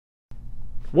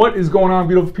What is going on,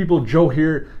 beautiful people? Joe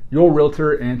here, your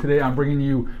realtor, and today I'm bringing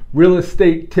you Real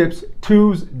Estate Tips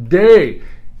Tuesday.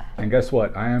 And guess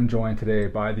what? I am joined today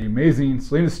by the amazing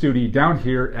Celina Stude down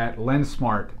here at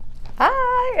LendSmart.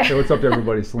 Hi. Hey, what's up to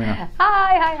everybody, Celina?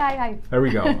 Hi. There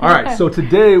we go. All right, so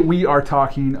today we are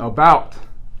talking about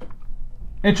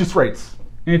interest rates.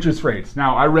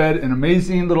 Now, I read an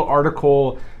amazing little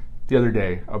article the other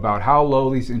day about how low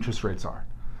these interest rates are.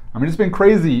 I mean, it's been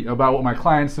crazy about what my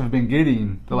clients have been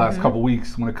getting the last couple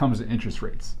weeks when it comes to interest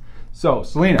rates. So,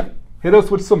 Celina, hit us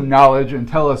with some knowledge and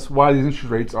tell us why these interest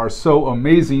rates are so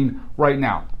amazing right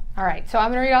now. All right, so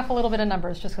I'm going to read off a little bit of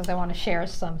numbers just because I want to share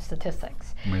some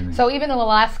statistics. Amazing. So even in the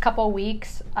last couple of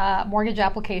weeks, mortgage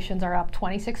applications are up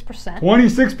 26%.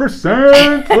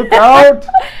 26%! Look out!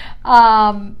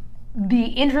 The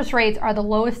interest rates are the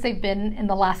lowest they've been in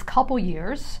the last couple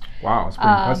years. Wow, that's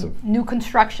pretty impressive. New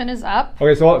construction is up.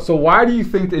 Okay, so why do you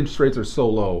think the interest rates are so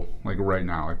low, like right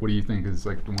now? Like, what do you think is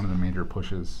like one of the major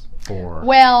pushes for?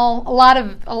 Well, a lot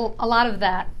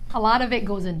of it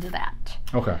goes into that.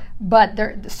 Okay.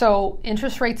 But so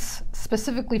interest rates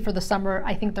specifically for the summer,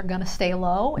 I think they're going to stay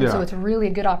low, and so it's really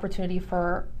a good opportunity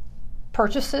for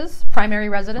purchases, primary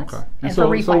residence, and for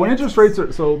refinance. So when interest rates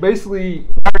are, so basically,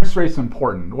 why are interest rates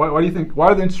important? Why do you think, why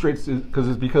are the interest rates,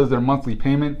 because their monthly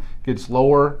payment gets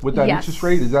lower with that interest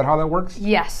rate? Is that how that works?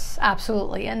 Yes,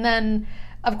 absolutely. And then,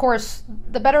 of course,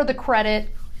 the better the credit,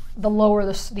 the lower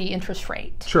the interest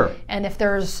rate. Sure. And if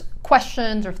there's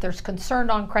questions or if there's concern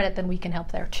on credit, then we can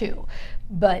help there too.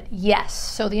 But yes,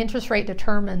 so the interest rate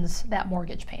determines that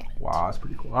mortgage payment. Wow, that's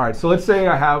pretty cool. All right, so let's say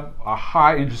I have a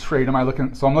high interest rate. I'm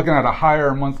looking at a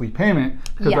higher monthly payment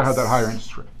because I have that higher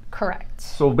interest rate. Correct.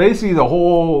 So basically the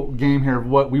whole game here of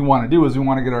what we want to do is we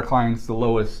want to get our clients the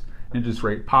lowest interest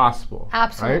rate possible.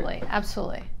 Absolutely, right?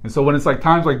 Absolutely. And so when it's like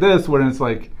times like this, when it's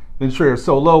like the interest rate is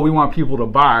so low, we want people to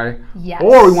buy. Yes.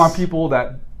 Or we want people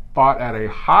that bought at a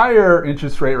higher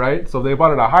interest rate, right? So if they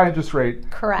bought at a high interest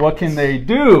rate. Correct. What can they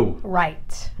do?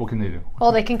 Right. What can they do?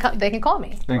 Well, they can call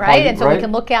me, right? And so we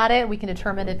can look at it. We can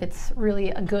determine if it's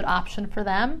really a good option for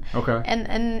them. Okay. And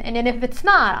then if it's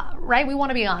not, right? We want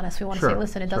to be honest. We want to say,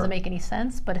 listen, it doesn't make any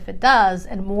sense. But if it does,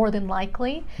 and more than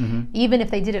likely, even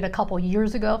if they did it a couple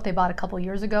years ago, if they bought a couple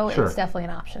years ago, it's definitely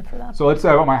an option for them. So let's say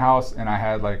I bought my house and I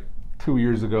had like 2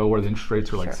 years ago where the interest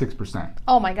rates were like 6%.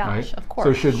 Oh my gosh, right? of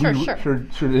course.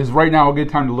 So is right now a good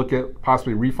time to look at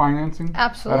possibly refinancing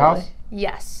Absolutely. that house?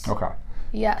 Yes. Okay.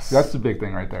 Yes. That's the big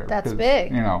thing right there. That's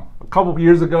big. You know, a couple of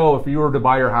years ago, if you were to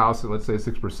buy your house at let's say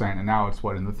 6%, and now it's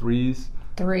what, in the threes?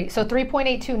 So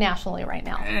 3.82 nationally right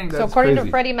now. Dang, so according to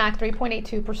Freddie Mac,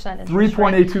 3.82%.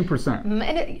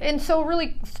 3.82%. And so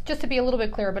really, just to be a little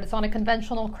bit clearer, but it's on a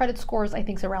conventional credit scores. I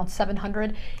think it's around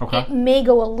 700. Okay. It may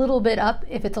go a little bit up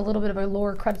if it's a little bit of a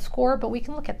lower credit score, but we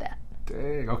can look at that.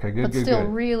 Dang, okay, good. But still,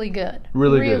 really good.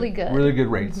 Really good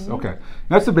rates. Okay,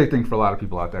 that's a big thing for a lot of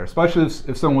people out there, especially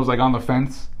if someone was like on the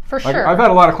fence. For like, sure. I've had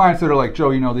a lot of clients that are like, Joe,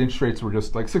 you know, the interest rates were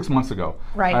just like 6 months ago.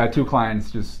 Right. I had 2 clients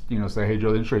just, you know, say, hey, Joe,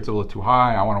 the interest rates are a little too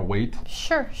high. I want to wait.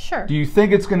 Sure. Do you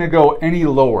think it's going to go any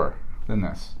lower than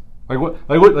this? Like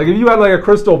if you had like a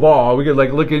crystal ball, we could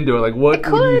like look into it. Like what? It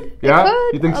could.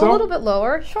 You think so? A little bit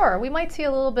lower. Sure. We might see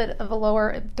a little bit of a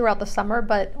lower throughout the summer,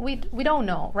 but we don't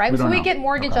know, right? So we get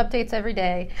mortgage updates every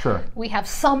day. Sure. We have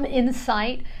some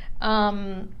insight.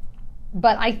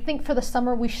 But I think for the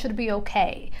summer we should be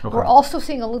okay. We're also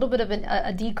seeing a little bit of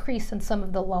a decrease in some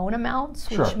of the loan amounts,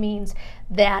 which means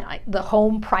that the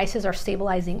home prices are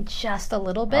stabilizing just a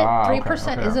little bit.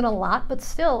 3% isn't a lot, but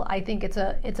still, I think it's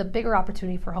a bigger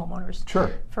opportunity for homeowners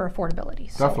for affordability.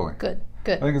 So definitely. Good.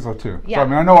 I think so too. Yeah. So I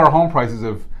mean, I know our home prices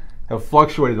have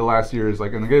fluctuated the last years,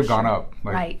 like, and they've gone up,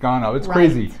 gone up. It's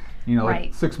crazy. You know,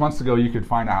 like 6 months ago, you could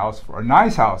find a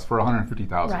nice house for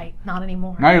 $150,000. Right, not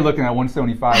anymore. Now you're looking at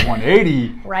 $175,000,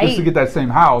 $180,000 just to get that same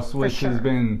house, which has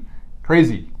been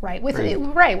crazy. Right,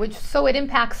 which so it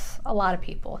impacts a lot of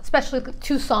people, especially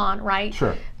Tucson, right?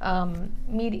 Sure.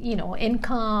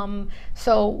 Income.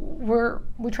 So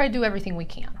we try to do everything we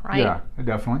can, right? Yeah,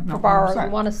 definitely. For borrowers, we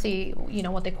want to see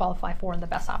what they qualify for and the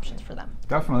best options for them.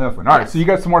 Definitely. All right, so you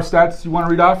got some more stats you want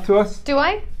to read off to us? Do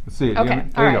I? Let's see. Okay.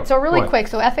 All right. So really quick.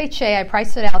 So FHA, I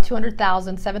priced it out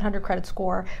 200,000, 700 credit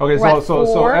score. Okay. So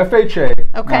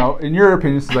FHA. Okay. Now, in your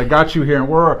opinion, since I got you here and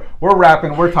we're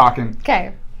rapping, we're talking.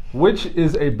 Okay. Which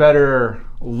is a better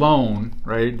loan,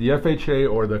 right? The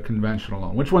FHA or the conventional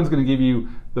loan? Which one's going to give you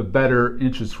the better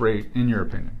interest rate, in your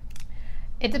opinion?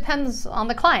 It depends on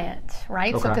the client,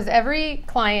 right? So because every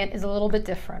client is a little bit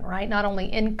different, right? Not only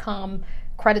income,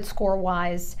 credit score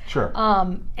wise. Sure.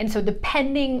 And so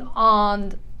depending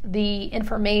on the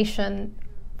information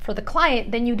for the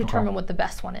client, then you determine what the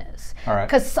best one is. All right.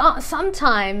 Because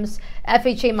sometimes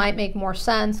FHA might make more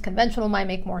sense, conventional might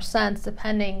make more sense,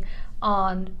 depending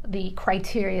on the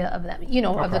criteria of them,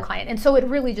 of the client. And so it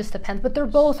really just depends. But they're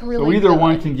both really So either good.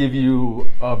 one can give you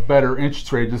a better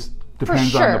interest rate, just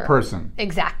depends on the person.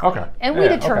 Exactly. Okay. And we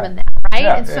determine that, right?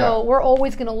 Yeah, and so we're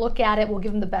always going to look at it. We'll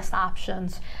give them the best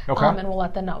options, and we'll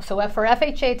let them know. So for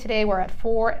FHA today, we're at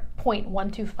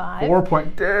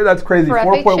 4.125. That's crazy.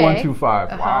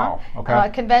 4.125. Wow.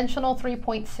 Okay. Conventional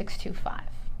 3.625.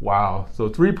 Wow. So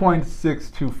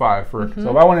 3.625 for. So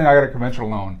if I went in, I got a conventional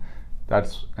loan.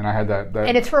 And I had that.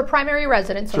 And it's for a primary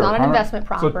residence, so not an investment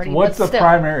property. So what's a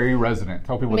primary resident?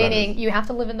 Tell people meaning what that is. You have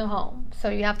to live in the home. So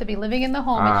you have to be living in the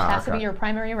home. It has to be your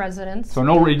primary residence.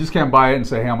 So you just can't buy it and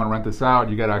say, hey, I'm going to rent this out.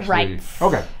 You got to actually. Right.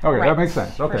 Okay. Right. That makes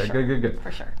sense. Okay. For sure. Good.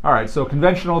 For sure. All right. So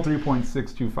conventional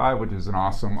 3.625, which is an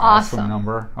awesome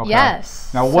number. Okay.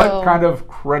 Yes. Now, what kind of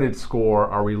credit score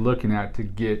are we looking at to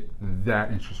get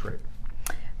that interest rate?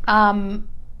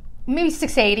 Maybe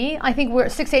 680. I think we're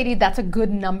 680. That's a good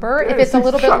number. If it's a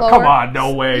little bit lower, come on,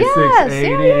 no way. Yes,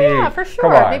 680. Yeah, for sure.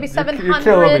 Come on. Maybe 700. You're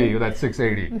killing me with that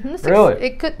 680. Really?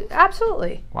 It could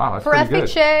absolutely. Wow, that's for pretty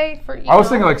FHA. Good. For I was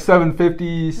thinking like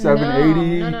 750,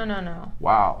 780. No.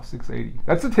 Wow, 680.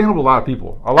 That's attainable to a lot of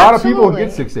people. A lot of people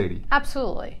get 680.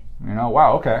 Absolutely.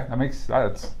 Wow. Okay,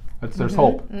 there's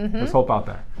hope. There's hope out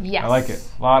there. Yes. I like it.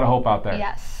 A lot of hope out there.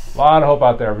 Yes. A lot of hope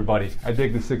out there, everybody. I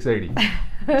dig the 680.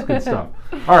 It's good stuff.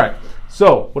 All right.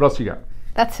 So, what else you got?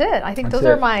 That's it. I think those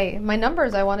are my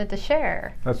numbers I wanted to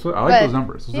share. I like those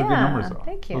numbers. Those are good numbers, though.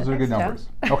 Thank you. Those are good numbers.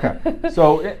 Okay.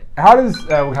 So, how does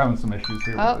we're having some issues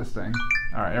here with this thing?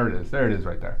 All right, there it is. There it is,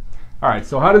 right there. All right.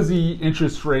 So, how does the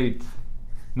interest rate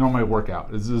normally work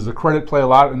out? Does the credit play a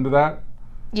lot into that?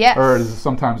 Yes. Or is it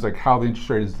sometimes like how the interest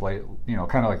rate is like,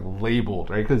 kind of like labeled,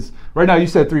 right? Because right now you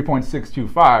said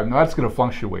 3.625. Now that's going to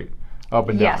fluctuate up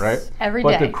and down, right? Every day.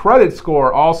 But the credit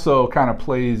score also kind of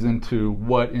plays into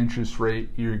what interest rate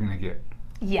you're going to get.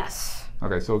 Yes.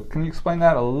 Okay, so can you explain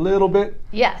that a little bit?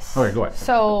 Yes. Okay, go ahead.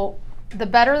 So the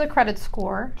better the credit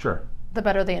score, sure, the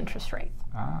better the interest rate.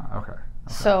 Okay.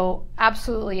 So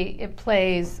absolutely, it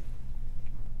plays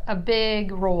a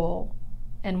big role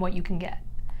in what you can get.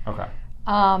 Okay.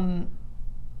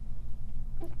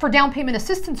 For down payment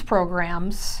assistance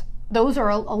programs, those are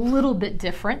a little bit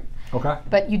different. Okay.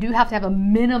 But you do have to have a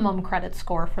minimum credit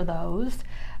score for those.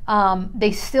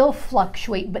 They still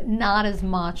fluctuate, but not as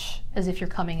much as if you're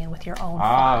coming in with your own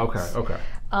funds. Okay.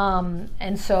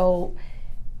 And so...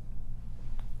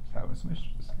 Having some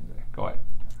issues today. Go ahead.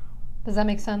 Does that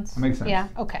make sense? It makes sense. Yeah?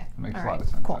 Okay. It makes a lot of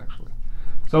sense, actually.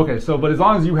 So, but as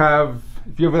long as if you have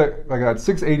that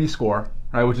 680 score,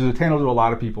 right, which is attainable to a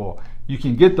lot of people, you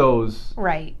can get those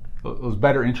those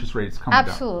better interest rates coming down.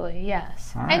 Absolutely,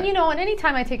 yes. Right. And and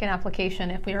anytime I take an application,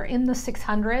 if we are in the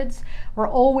 600s, we're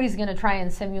always going to try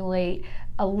and simulate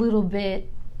a little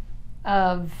bit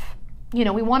of,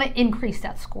 we want to increase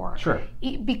that score. Sure.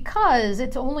 Because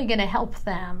it's only going to help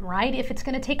them, right? If it's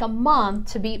going to take a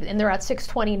month to be, and they're at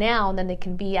 620 now, and then they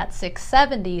can be at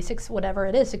 670, whatever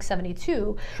it is,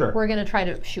 672, we're going to try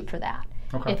to shoot for that.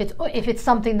 Okay. If it's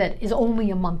something that is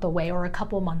only a month away or a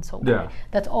couple months away,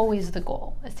 that's always the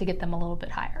goal, is to get them a little bit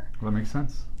higher. Well, that makes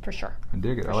sense. For sure. I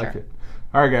dig it. I like it.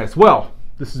 All right, guys. Well,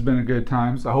 this has been a good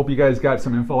time. So I hope you guys got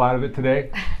some info out of it today.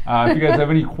 If you guys have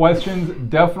any questions,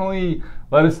 definitely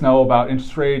let us know about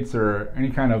interest rates or any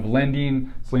kind of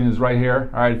lending. Celina's right here.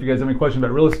 All right. If you guys have any questions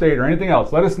about real estate or anything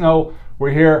else, let us know.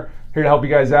 We're here to help you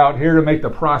guys out, here to make the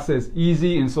process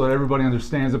easy and so that everybody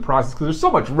understands the process, because there's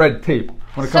so much red tape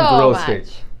when it comes to real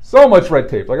estate. So much red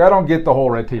tape. Like, I don't get the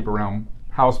whole red tape around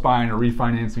house buying or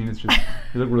refinancing. It's just,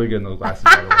 you look really good in those glasses,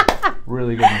 by the way.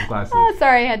 Really good in those glasses. Oh,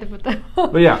 sorry, I had to put them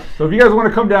on. But yeah, so if you guys want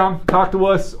to come down, talk to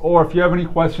us, or if you have any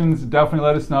questions, definitely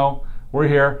let us know. We're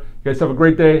here. You guys have a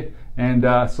great day. And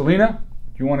Celina,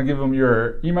 if you want to give them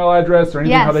your email address or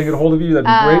anything, how they get a hold of you, that'd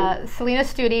be great. Celina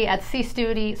Stude at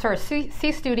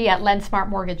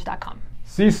cstude@lendsmartmortgage.com.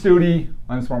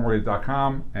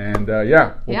 cstude@lendsmartmortgage.com. And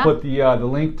we'll put the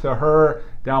link to her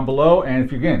down below. And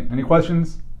if you, again, any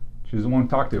questions, she's the one to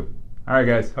talk to. All right,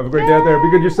 guys, have a great day out there. Be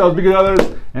good yourselves, be good others.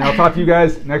 And I'll talk to you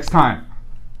guys next time.